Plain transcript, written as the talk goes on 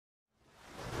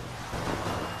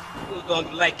You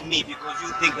don't like me because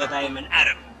you think that I am an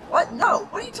Arab. What? No.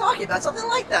 What are you talking about? Something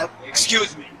like that.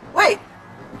 Excuse me. Wait.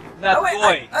 That Oh,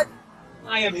 wait, boy.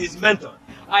 I am his mentor.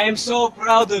 I am so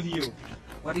proud of you.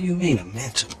 What do you mean, a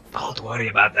mentor? Don't worry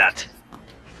about that.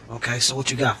 Okay, so what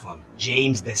you got for me?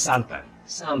 James de Santa.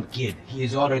 Some kid. He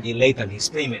is already late on his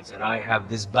payments, and I have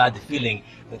this bad feeling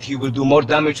that he will do more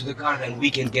damage to the car than we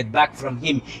can get back from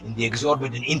him in the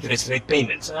exorbitant interest rate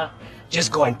payments.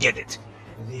 Just go and get it.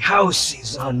 The house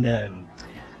is on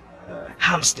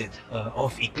Hampstead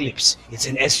off Eclipse. It's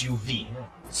an SUV.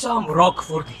 Some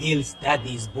Rockford Hills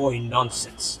daddy's boy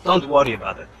nonsense. Don't worry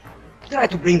about it. Try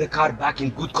to bring the car back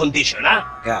in good condition, huh?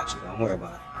 Gotcha, don't worry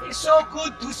about it. It's so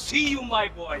good to see you, my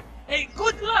boy. Hey,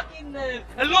 good luck in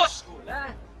law school,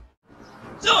 huh?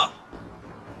 So,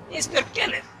 Mr.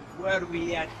 Kenneth, were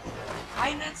we at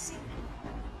financing?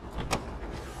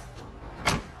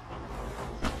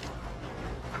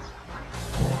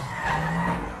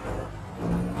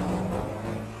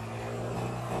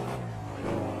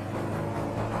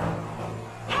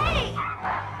 Hey!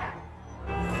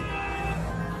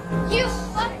 You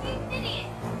fucking idiot!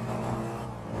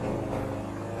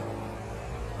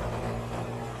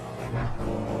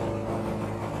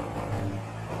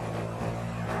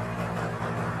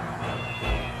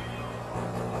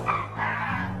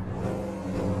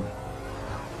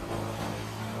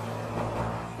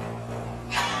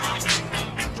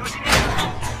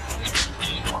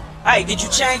 Hey, did you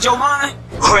change your mind?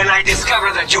 When I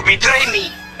discover that you betray me,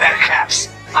 perhaps.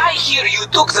 I hear you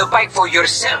took the bike for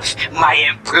yourself, my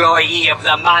employee of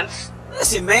the month.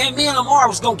 Listen, man, me and Lamar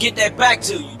was gonna get that back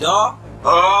to you, dawg.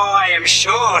 Oh, I am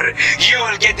sure. You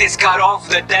will get this car off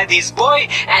the daddy's boy,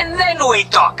 and then we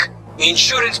talk.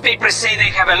 Insurance papers say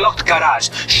they have a locked garage,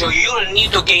 so you'll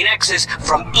need to gain access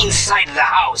from inside the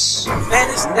house. Man,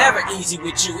 it's never easy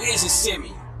with you, is it,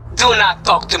 Simi? Do not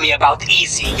talk to me about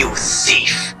easy, you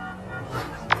thief.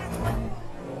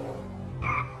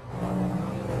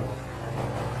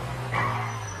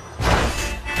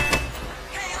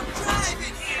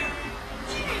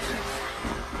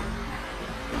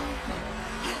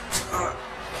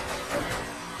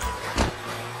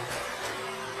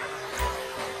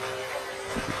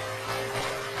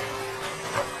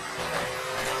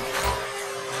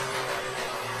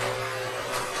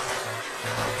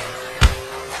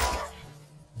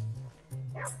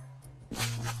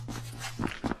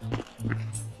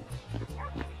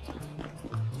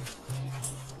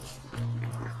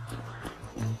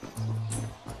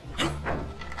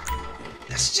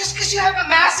 That's just because you have a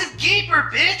massive gaper,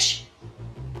 bitch!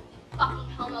 Fucking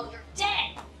homo, you're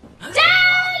dead!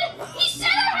 Dad! He said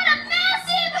I had a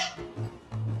massive...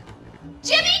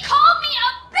 Jimmy called me a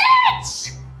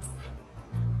bitch!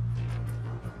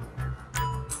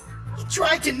 You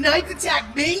tried to knife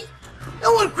attack me?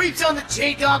 No one creeps on the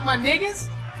J-Dog, my niggas!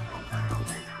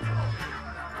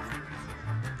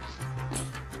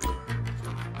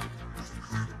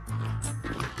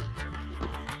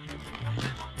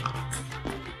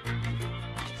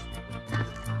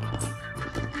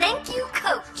 Thank you,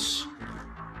 Coach.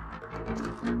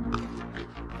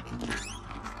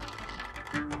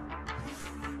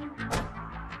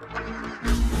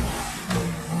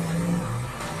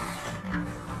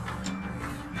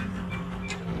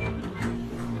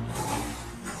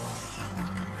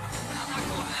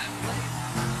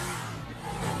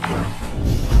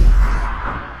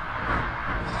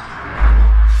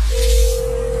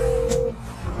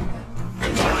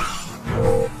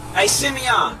 Hey,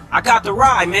 Simeon, I got the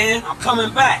ride, man. I'm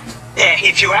coming back.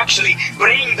 If you actually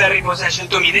bring the repossession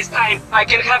to me this time, I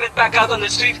can have it back out on the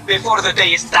street before the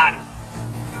day is done.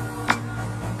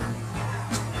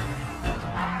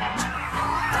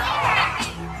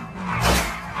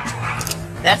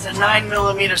 That's a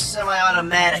 9mm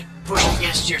semi-automatic pushed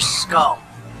against your skull.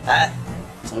 Huh?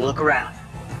 Don't look around.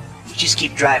 You just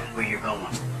keep driving where you're going.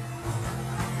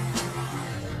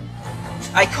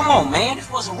 Hey, come on, man. This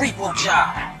was a repo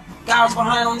job. Guy was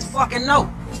behind on his fucking note.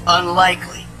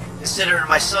 Unlikely, considering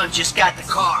my son just got the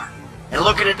car. And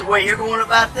looking at the way you're going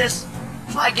about this,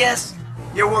 my guess,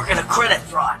 you're working a credit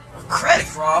fraud. A credit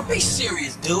fraud? Be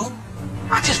serious, dude.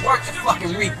 I just work for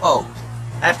fucking repos.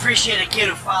 I appreciate a kid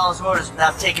who follows orders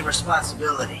without taking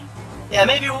responsibility. Yeah,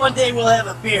 maybe one day we'll have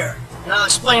a beer, and I'll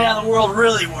explain how the world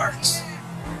really works.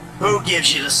 Who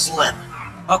gives you the slip?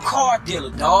 A car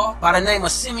dealer, dawg, by the name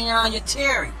of Simeon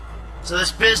Yateri. So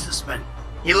this businessman,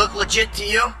 he look legit to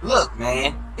you? Look,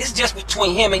 man, it's just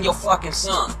between him and your fucking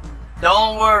son.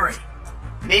 Don't worry.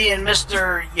 Me and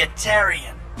Mr.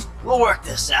 Yatarian, we'll work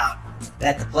this out.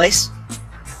 That the place?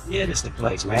 Yeah, this the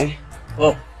place, man.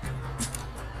 Whoa.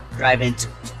 Drive into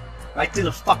it. Right through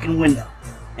the fucking window.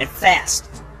 And fast.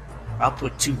 I'll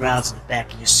put 2 rounds in the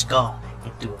back of your skull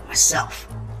and do it myself.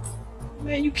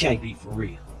 Man, you can't be for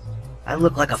real. I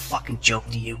look like a fucking joke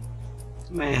to you.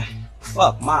 Man,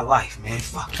 fuck my life, man.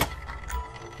 Fuck it.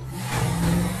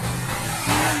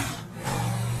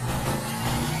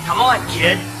 Come on,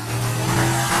 kid.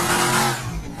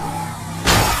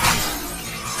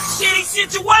 Shitty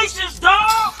situations,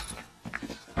 dog!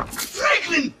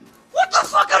 Franklin! What the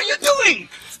fuck are you doing?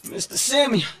 Mr.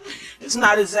 Simeon, it's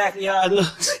not exactly how it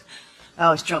looks. I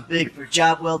always trump big for a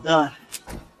job well done.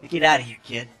 Now get out of here,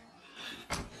 kid.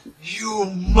 You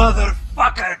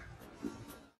motherfucker!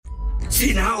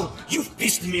 See now, you've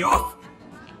pissed me off.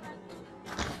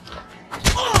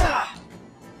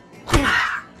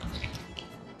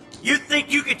 You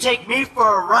think you could take me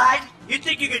for a ride? You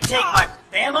think you could take my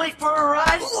family for a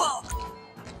ride?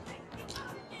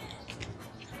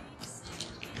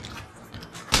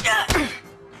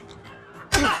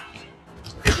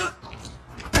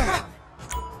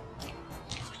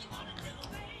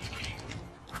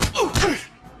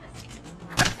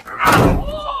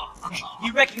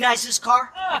 You recognize this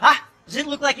car? Huh? Does it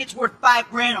look like it's worth $5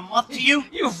 grand a month to you?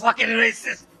 You fucking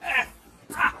racist!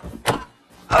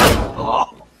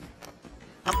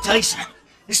 I'll tell you something.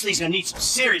 This thing's gonna need some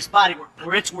serious body work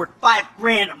or it's worth $5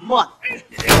 grand a month.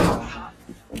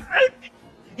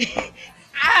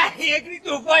 He agreed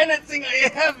to financing.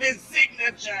 I have his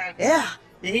signature. Yeah,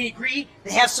 did he agree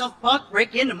to have some punk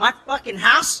break into my fucking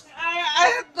house?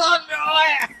 I don't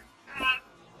know.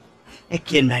 That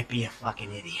kid might be a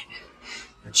fucking idiot.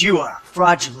 But you are a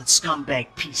fraudulent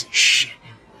scumbag piece of shit.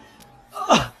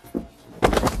 Ugh.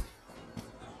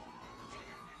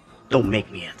 Don't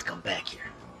make me have to come back here.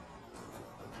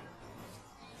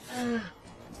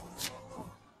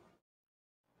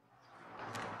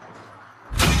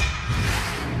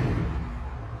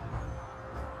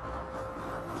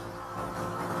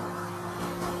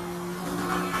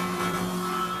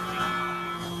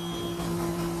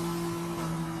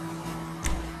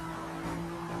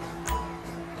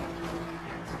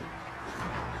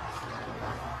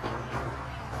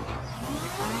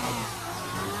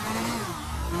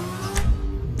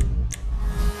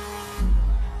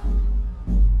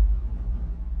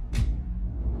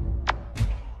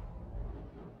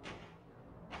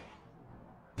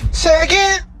 Say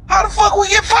again? How the fuck we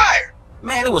get fired?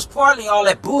 Man, it was partly all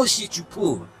that bullshit you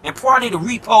pulled, and partly the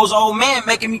repo's old man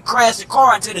making me crash the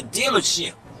car into the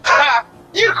dealership. Ha!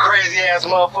 You the crazy ass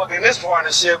motherfucker in this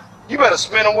partnership. You better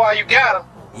spin them while you got them.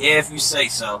 Yeah, if you say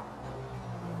so.